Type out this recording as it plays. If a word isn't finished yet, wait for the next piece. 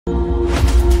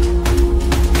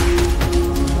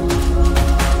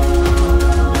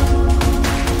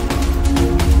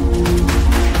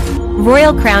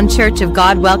Royal Crown Church of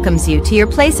God welcomes you to your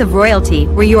place of royalty,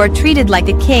 where you are treated like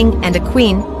a king and a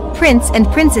queen, prince and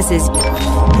princesses.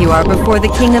 You are before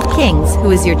the King of Kings, who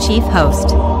is your chief host.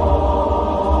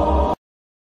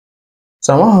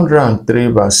 Psalm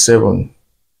 103 verse 7.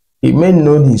 He made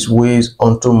known his ways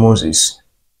unto Moses,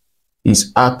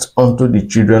 his acts unto the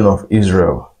children of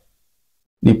Israel.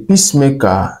 The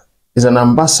peacemaker is an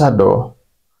ambassador,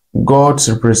 God's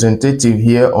representative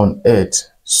here on earth,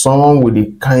 someone with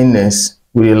the kindness,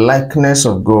 with the likeness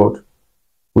of God,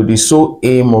 with the sole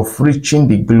aim of reaching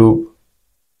the globe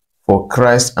for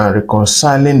Christ and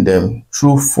reconciling them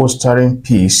through fostering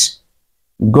peace.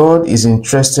 God is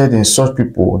interested in such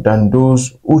people than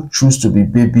those who choose to be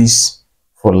babies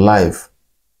for life.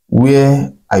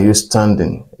 Where are you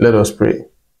standing? Let us pray.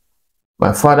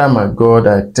 My Father, my God,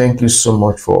 I thank you so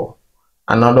much for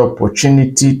another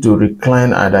opportunity to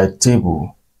recline at thy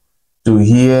table, to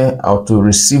hear or to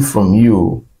receive from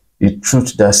you the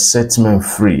truth that sets men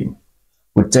free.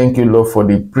 We thank you, Lord, for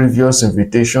the previous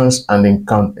invitations and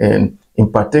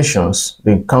impartations,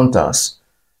 the encounters.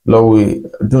 Lord, we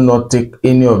do not take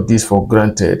any of this for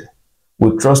granted.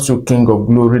 We trust you, King of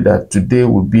Glory, that today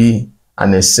will be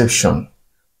an exception.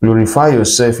 Glorify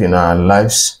yourself in our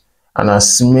lives, and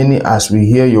as many as we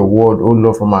hear your word, O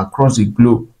Lord, from across the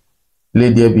globe,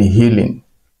 let there be healing,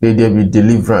 let there be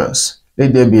deliverance,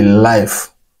 let there be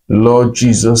life. Lord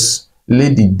Jesus,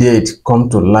 let the dead come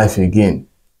to life again,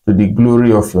 to the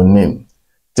glory of your name.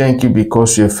 Thank you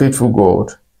because you're a faithful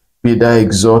God. Be thou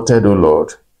exalted, O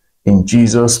Lord. In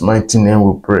Jesus' mighty name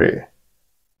we pray.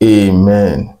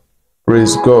 Amen.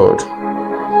 Praise God.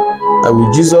 And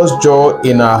with Jesus' joy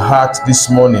in our heart this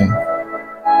morning,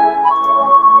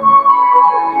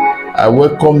 I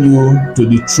welcome you to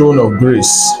the throne of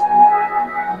grace,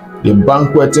 the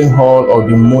banqueting hall of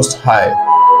the Most High,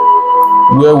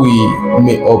 where we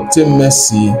may obtain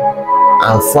mercy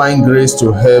and find grace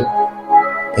to help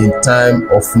in time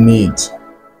of need.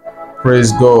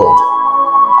 Praise God.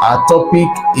 Our topic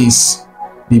is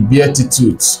the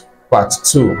Beatitudes, part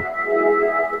 2.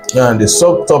 And the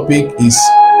subtopic is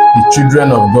the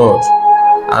children of God.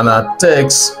 And our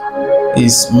text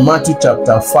is Matthew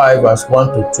chapter 5 verse 1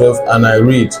 to 12, and I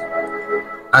read,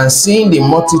 "And seeing the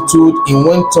multitude, he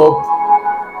went up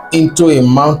into a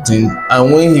mountain,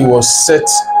 and when he was set,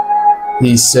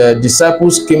 his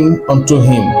disciples came unto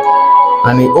him,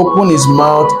 and he opened his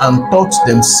mouth and taught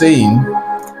them, saying,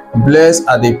 Blessed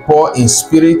are the poor in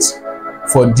spirit,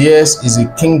 for theirs is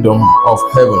the kingdom of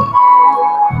heaven.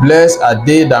 Blessed are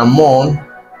they that mourn,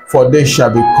 for they shall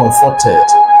be comforted.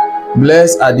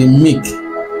 Blessed are the meek,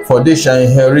 for they shall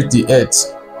inherit the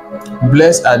earth.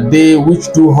 Blessed are they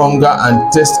which do hunger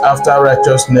and thirst after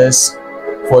righteousness,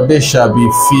 for they shall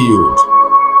be filled.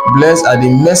 Blessed are the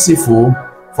merciful,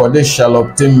 for they shall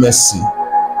obtain mercy.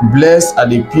 Blessed are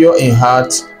the pure in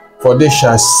heart, for they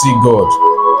shall see God.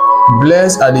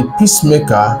 Blessed are the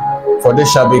peacemaker, for they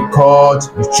shall be called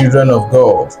the children of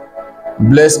God.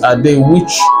 Blessed are they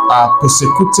which are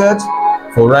persecuted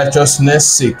for righteousness'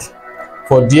 sake,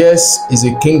 for theirs is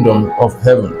the kingdom of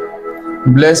heaven.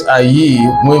 Blessed are ye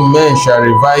when men shall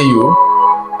revile you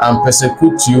and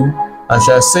persecute you, and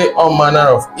shall say all manner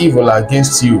of evil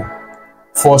against you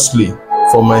falsely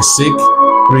for my sake.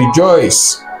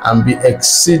 Rejoice and be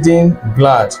exceeding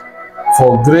glad,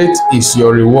 for great is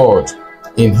your reward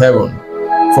in heaven.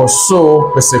 For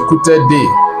so persecuted they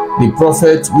the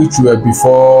prophets which were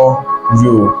before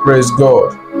you." Praise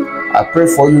God. I pray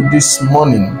for you this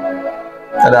morning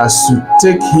that as you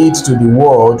take heed to the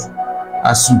word,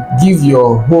 as you give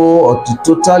your whole or the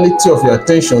totality of your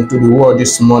attention to the word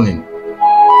this morning,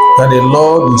 that the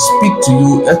Lord will speak to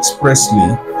you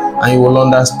expressly, and you will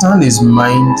understand his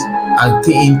mind and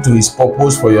key into his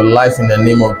purpose for your life in the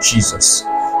name of Jesus.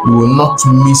 You will not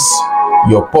miss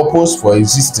your purpose for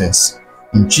existence.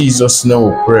 In Jesus' name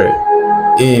we pray.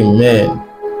 Amen.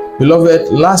 Beloved,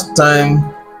 last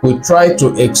time we tried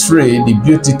to x-ray the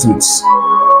Beatitudes,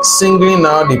 singling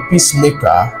out the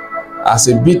peacemaker as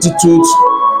a beatitude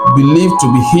believed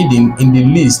to be hidden in the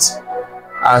list,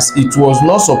 as it was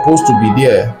not supposed to be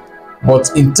there, but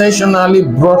intentionally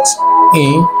brought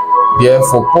in there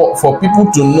for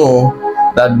people to know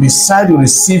that beside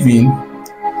receiving,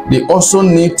 they also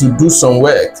need to do some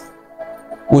work.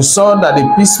 We saw that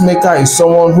the peacemaker is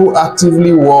someone who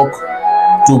actively works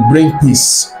to bring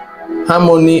peace,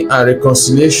 harmony, and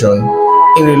reconciliation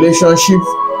in relationship,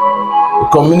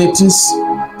 communities,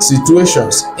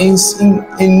 situations,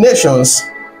 in nations.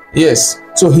 Yes,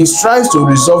 so he strives to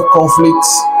resolve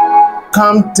conflicts,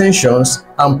 calm tensions,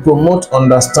 and promote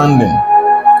understanding.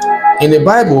 In the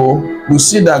Bible, we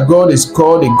see that God is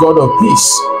called a God of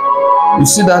peace. You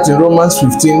see that in Romans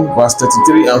 15 verse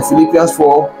 33 and Philippians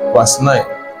 4 verse 9.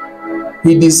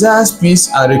 He desires peace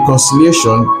and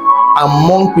reconciliation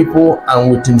among people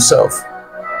and with himself.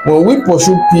 When we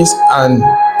pursue peace and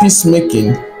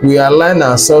peacemaking, we align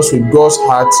ourselves with God's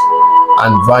heart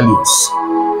and values.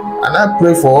 And I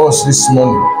pray for us this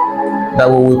morning that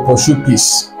we will pursue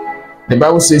peace. The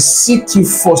Bible says, seek ye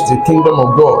first the kingdom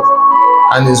of God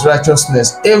and his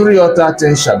righteousness. Every other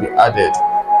thing shall be added.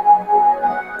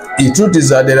 The truth is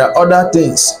that there are other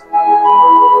things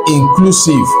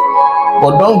inclusive,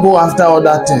 but don't go after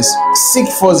other things. Seek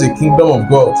first the kingdom of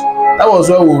God. That was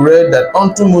why we read that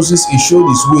unto Moses he showed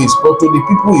his ways, but to the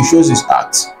people he shows his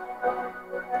acts.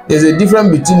 There's a difference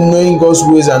between knowing God's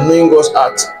ways and knowing God's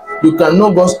acts. You can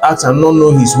know God's acts and not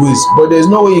know his ways, but there's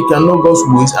no way you can know God's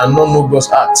ways and not know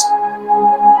God's acts.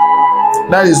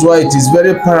 That is why it is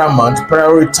very paramount to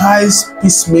prioritize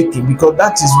peacemaking, because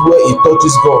that is where it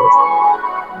touches God.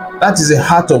 That is the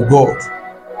heart of God.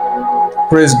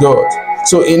 Praise God.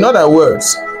 So in other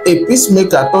words, a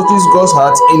peacemaker touches God's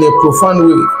heart in a profound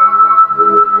way.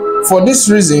 For this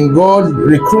reason, God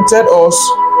recruited us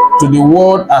to the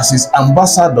world as his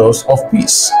ambassadors of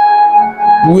peace.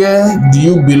 Where do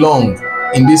you belong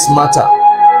in this matter?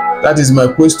 That is my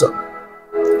question.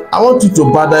 I want you to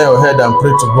bow down your head and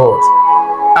pray to God.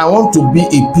 I want to be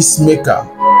a peacemaker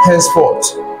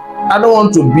henceforth. I don't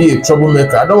want to be a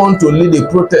troublemaker. I don't want to lead a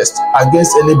protest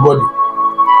against anybody.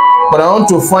 But I want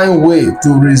to find a way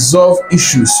to resolve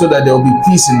issues so that there will be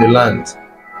peace in the land.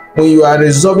 When you are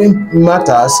resolving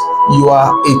matters, you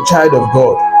are a child of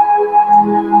God.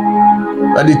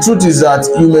 But the truth is that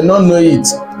you may not know it.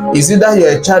 It's either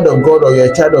you're a child of God or you're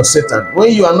a child of Satan.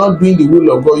 When you are not doing the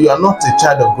will of God, you are not a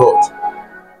child of God.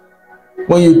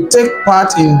 When you take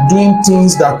part in doing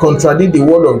things that contradict the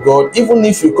word of God, even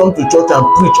if you come to church and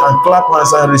preach and clap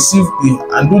hands and receive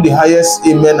and do the highest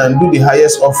amen and do the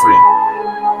highest offering,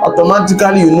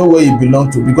 automatically you know where you belong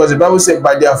to, because the Bible says,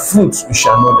 by their fruits you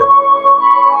shall know them.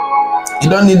 You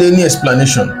don't need any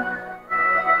explanation.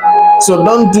 So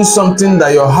don't do something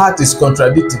that your heart is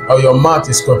contradicting or your mouth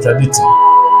is contradicting.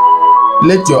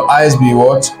 Let your eyes be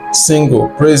what? Single.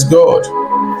 Praise God.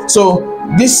 So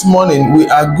this morning we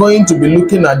are going to be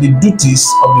looking at the duties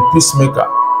of the peacemaker.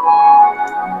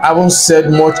 I haven't said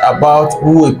much about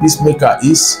who a peacemaker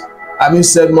is. I haven't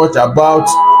said much about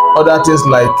other things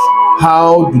like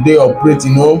how do they operate,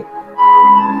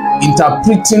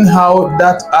 interpreting how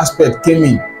that aspect came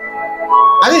in.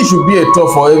 And it should be a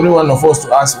thought for every one of us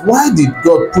to ask, why did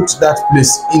God put that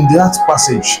place in that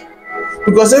passage?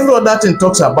 Because every other thing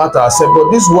talks about ourselves,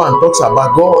 but this one talks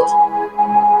about God.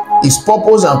 His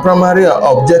purpose and primary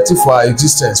objective for our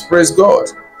existence. Praise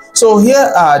God. So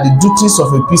here are the duties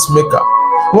of a peacemaker.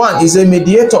 One is a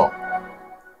mediator,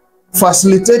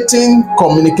 facilitating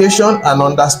communication and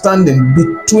understanding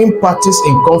between parties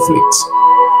in conflict.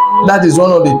 That is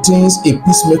one of the things a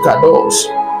peacemaker does.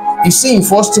 You see in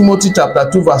 1 Timothy chapter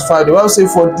 2 verse 5, the Bible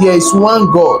says, for there is one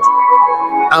God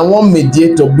and one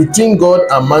mediator between God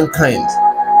and mankind,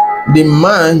 the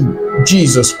man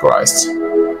Jesus Christ.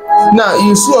 Now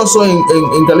you see also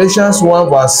in Galatians 1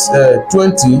 verse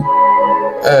 20,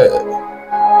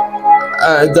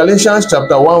 Galatians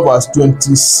chapter 1 verse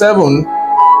 27,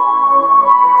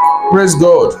 praise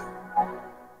God.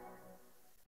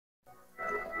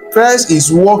 Christ is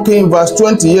working, verse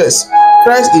 20, yes.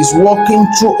 Christ is working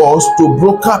through us to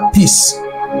broker peace,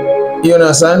 you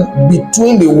understand,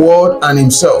 between the world and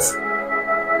himself.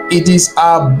 It is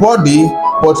our body,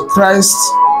 but Christ,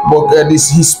 but it is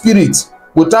his spirit,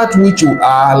 without which you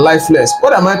are lifeless.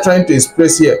 What am I trying to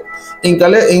express here? In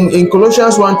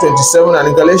Colossians 1:27 and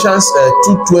in Galatians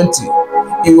 2:20,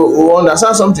 you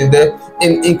understand something there.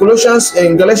 In Galatians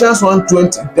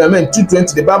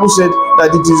 2:20, the Bible said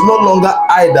that it is no longer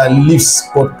I that lives,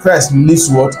 but Christ lives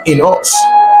what? In us.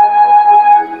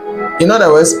 In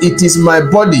other words, it is my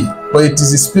body, but it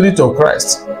is the spirit of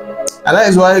Christ. And that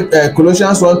is why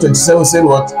Colossians 1:27 said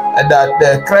what?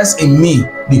 That Christ in me,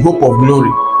 the hope of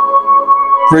glory.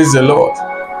 Praise the Lord.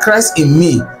 Christ in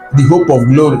me, the hope of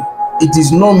glory. It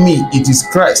is not me, it is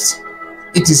Christ.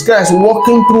 It is Christ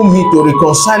working through me to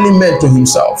reconcile men to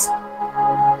himself.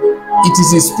 It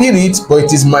is his spirit, but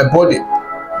it is my body.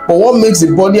 But what makes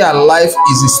the body alive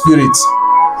is the spirit.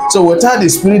 So without the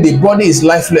spirit, the body is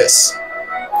lifeless.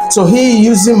 So he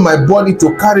using my body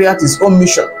to carry out his own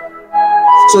mission.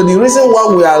 So the reason why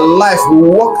we are alive, we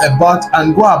walk about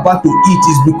and go about to eat,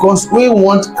 is because we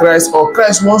want Christ, or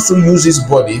Christ wants to use his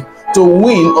body to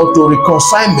win or to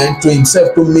reconcile men to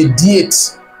himself, to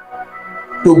mediate,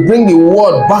 to bring the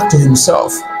world back to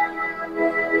himself.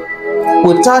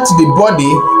 Without the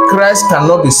body, Christ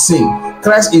cannot be seen.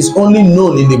 Christ is only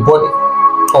known in the body.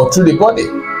 or through the body.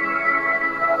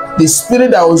 The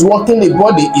spirit that was working the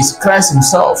body is Christ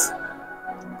himself.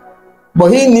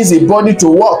 But he needs a body to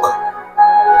work,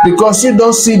 because you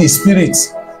don't see the spirit.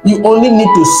 You only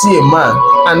need to see a man,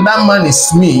 and that man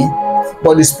is me.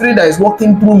 But the spirit that is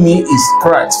working through me is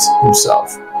Christ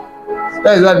himself.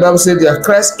 That is why the Bible said that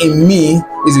Christ in me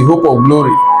is the hope of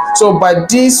glory. So by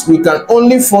this we can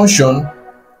only function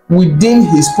within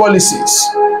his policies.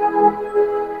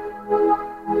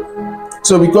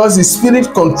 So because the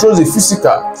spirit controls the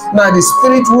physical, now the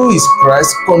spirit who is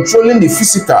Christ controlling the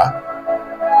physical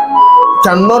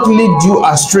cannot lead you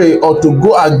astray or to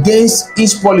go against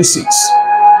his policies.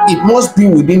 It must be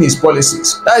within his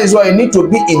policies. That is why you need to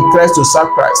be in Christ to serve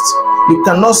Christ. You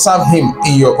cannot serve him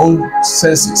in your own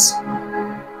senses.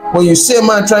 When you see a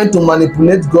man trying to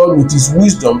manipulate God with his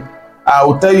wisdom, I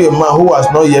will tell you a man who has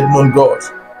not yet known God.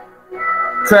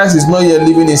 Christ is not yet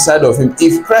living inside of him.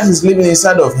 If Christ is living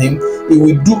inside of him, he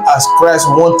will do as Christ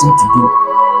wants him to do.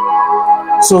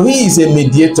 So he is a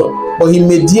mediator, but he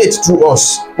mediates through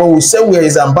us. When we say we are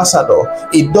his ambassador,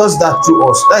 he does that through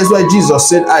us. That is why Jesus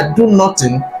said, I do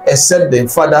nothing except the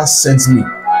Father sends me.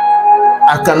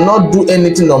 I cannot do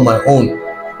anything on my own.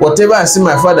 Whatever I see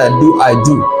my Father do, I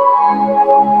do.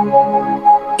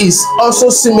 It's also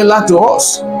similar to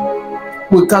us.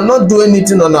 We cannot do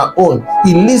anything on our own.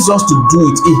 He leads us to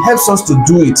do it. He helps us to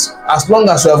do it as long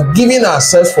as we have given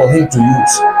ourselves for him to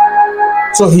use.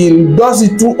 So he does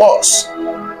it through us.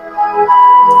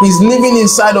 He's living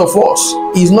inside of us.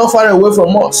 He's not far away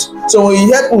from us. So when you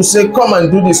hear people say, come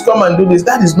and do this, come and do this,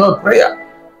 that is not prayer.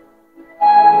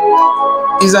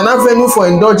 It's an avenue for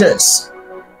indulgence.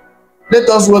 Let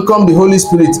us welcome the Holy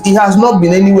Spirit. He has not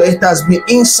been anywhere. It has been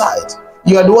inside.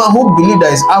 You are the one who believe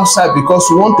that is outside because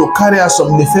you want to carry out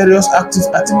some nefarious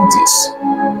activities.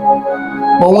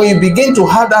 But when you begin to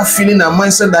have that feeling and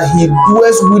mindset that he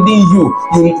dwells within you,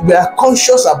 you are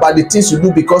conscious about the things you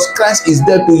do because Christ is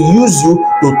there to use you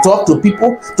to talk to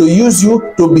people, to use you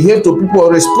to behave to people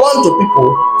or respond to people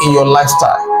in your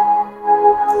lifestyle.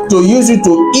 To use you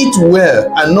to eat well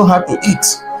and know how to eat.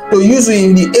 To use you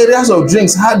in the areas of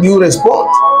drinks, how do you respond?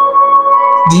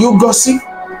 Do you gossip?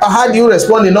 Or how do you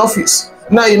respond in office?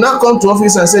 Now you now come to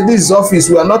office and say, this is office,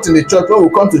 we are not in the church. When we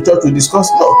come to church, we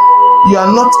discuss. No, you are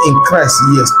not in Christ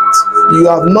yet. You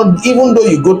have not, even though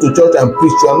you go to church and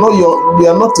preach, you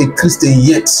are not a Christian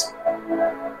yet.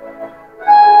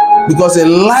 Because a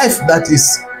life that is,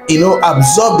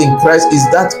 absorbed in Christ is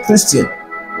that Christian.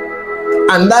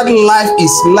 And that life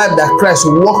is life that Christ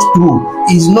walked through.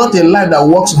 It's not a life that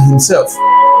works in himself.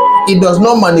 He does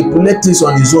not manipulate things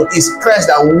on his own. It's Christ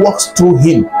that works through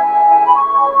him.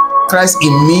 Christ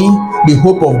in me, the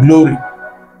hope of glory.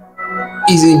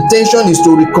 His intention is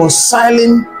to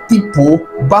reconciling people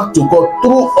back to God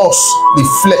through us, the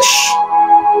flesh.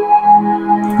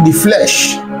 The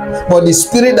flesh. But the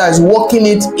spirit that is working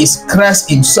it is Christ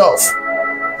himself.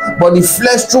 But the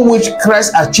flesh through which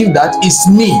Christ achieved that is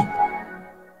me.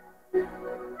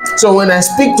 So when I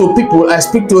speak to people, I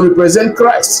speak to represent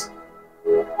Christ.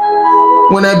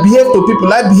 When I behave to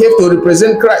people, I behave to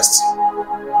represent Christ.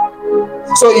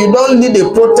 So you don't lead a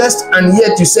protest and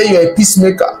yet you say you're a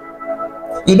peacemaker.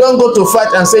 You don't go to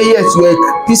fight and say yes, you're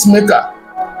a peacemaker.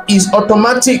 It's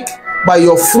automatic by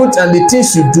your fruit and the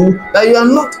things you do that you are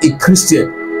not a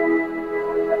Christian.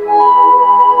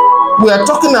 We are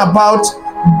talking about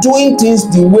doing things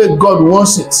the way God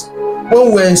wants it. When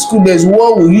we were in school, there's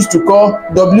what we used to call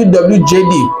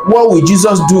WWJD. What will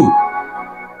Jesus do?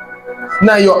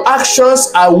 Now your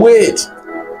actions are weighed.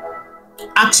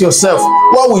 Ask yourself,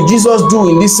 what will Jesus do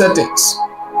in these settings?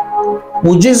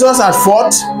 Would Jesus have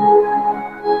fought?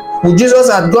 Would Jesus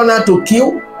have gone out to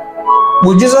kill?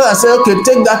 Would Jesus have said, okay,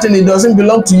 take that thing, it doesn't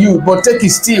belong to you, but take it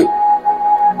still?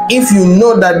 If you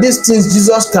know that these things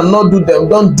Jesus cannot do them,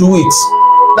 don't do it.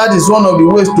 That is one of the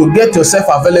ways to get yourself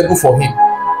available for him.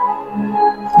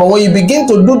 But when you begin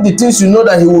to do the things you know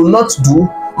that he will not do,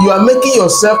 you are making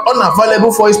yourself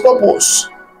unavailable for his purpose.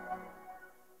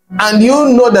 And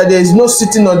you know that there is no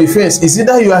sitting on the fence. It's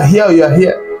either you are here or you are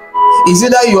here. It's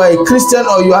either you are a Christian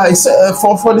or you are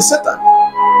for the Satan.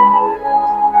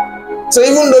 So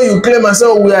even though you claim and say,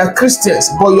 oh, we are Christians,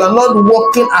 but you are not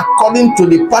working according to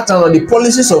the pattern or the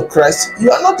policies of Christ,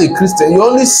 you are not a Christian. You're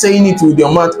only saying it with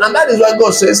your mouth. And that is why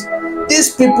God says,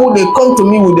 these people, they come to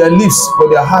me with their lips, but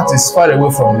their heart is far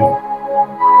away from me.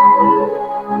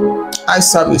 Eye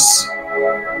service.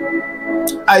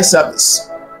 Eye service.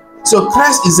 So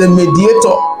Christ is a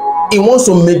mediator. He wants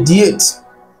to mediate.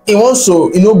 He wants to,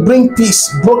 bring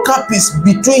peace, broker peace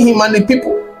between him and the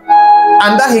people.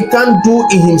 And that he can't do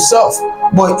in himself,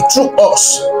 but through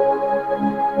us.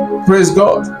 Praise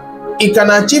God. He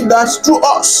can achieve that through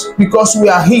us because we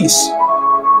are His.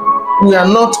 We are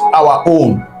not our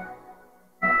own.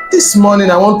 This morning,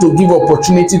 I want to give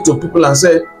opportunity to people and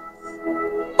say,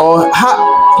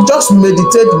 just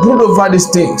meditate, brood over these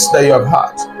things that you have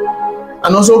heard.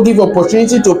 And also give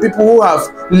opportunity to people who have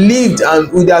lived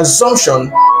and with the assumption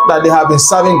that they have been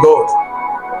serving God.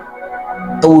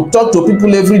 I will talk to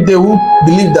people every day who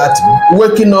believe that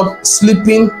waking up,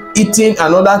 sleeping, eating,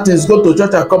 and other things, go to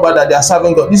church and come back, that they are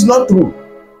serving God. It's not true.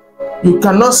 You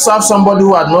cannot serve somebody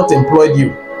who had not employed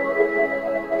you.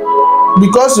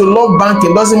 Because you love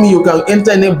banking doesn't mean you can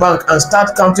enter any bank and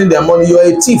start counting their money. You are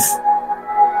a thief.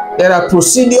 There are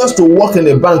procedures to work in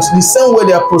the banks. The same way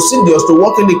there are procedures to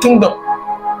work in the kingdom.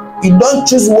 You don't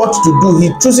choose what to do. He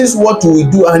chooses what you will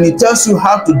do, and He tells you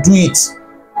how to do it.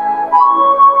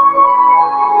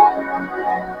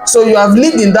 So you have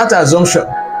lived in that assumption,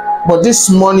 but this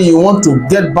morning you want to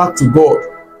get back to God.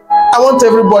 I want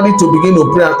everybody to begin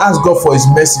to pray and ask God for His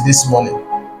mercy this morning.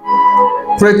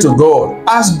 Pray to God.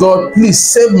 Ask God, please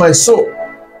save my soul.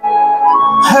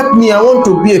 Help me. I want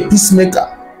to be a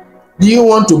peacemaker. Do you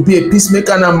want to be a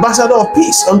peacemaker, an ambassador of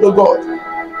peace unto God?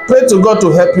 Pray to God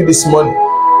to help you this morning.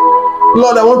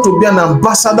 Lord, I want to be an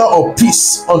ambassador of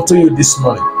peace unto you this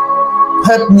morning.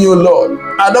 Help me, O Lord.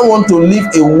 I don't want to live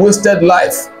a wasted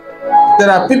life. There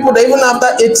are people that even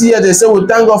after 80 years, they say, we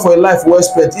thank God for a life well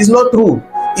spent. It's not true.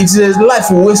 It's a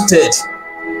life wasted.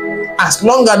 As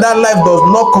long as that life does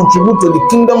not contribute to the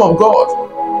kingdom of God,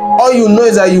 all you know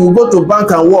is that you will go to bank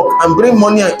and work and bring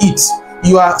money and eat.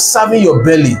 You are serving your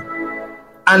belly.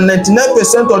 And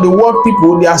 99% of the world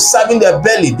people, they are serving their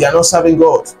belly. They are not serving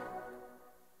God.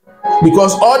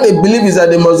 Because all they believe is that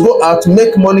they must go out,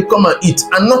 make money, come and eat,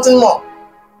 and nothing more.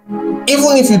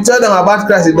 Even if you tell them about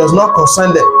Christ, it does not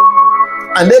concern them.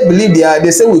 And they believe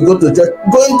they say we go to church.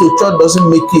 Going to church doesn't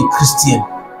make you a Christian.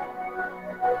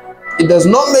 It does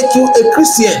not make you a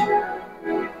Christian.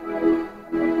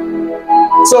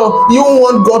 So you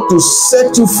want God to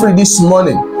set you free this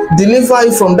morning. Deliver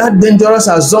you from that dangerous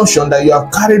assumption that you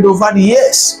have carried over the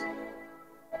years.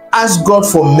 Ask God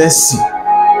for mercy.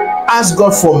 Ask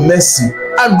God for mercy.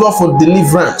 Ask God for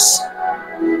deliverance.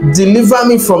 Deliver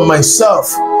me from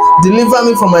myself. Deliver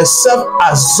me from my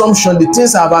self-assumption, the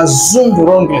things I have assumed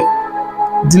wrongly.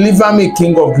 Deliver me,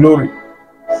 King of Glory.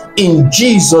 In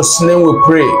Jesus' name we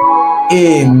pray.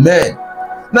 Amen.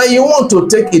 Now you want to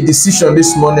take a decision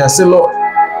this morning and say, Lord,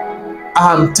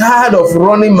 I'm tired of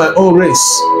running my own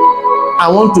race. I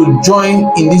want to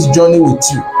join in this journey with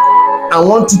you. I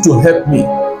want you to help me.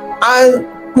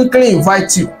 I quickly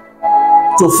invite you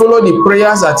to follow the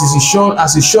prayers that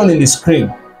is shown in the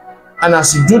screen. And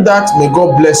as you do that, may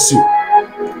God bless you.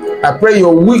 I pray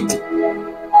your week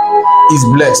is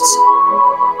blessed.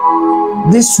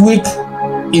 This week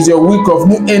is a week of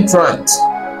new entrant.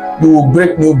 You will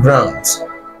break new ground.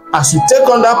 As you take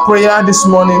on that prayer this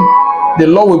morning, the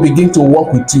Lord will begin to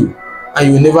walk with you, and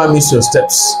you will never miss your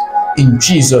steps. In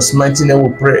Jesus' mighty name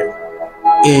we pray.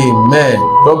 Amen.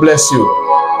 God bless you.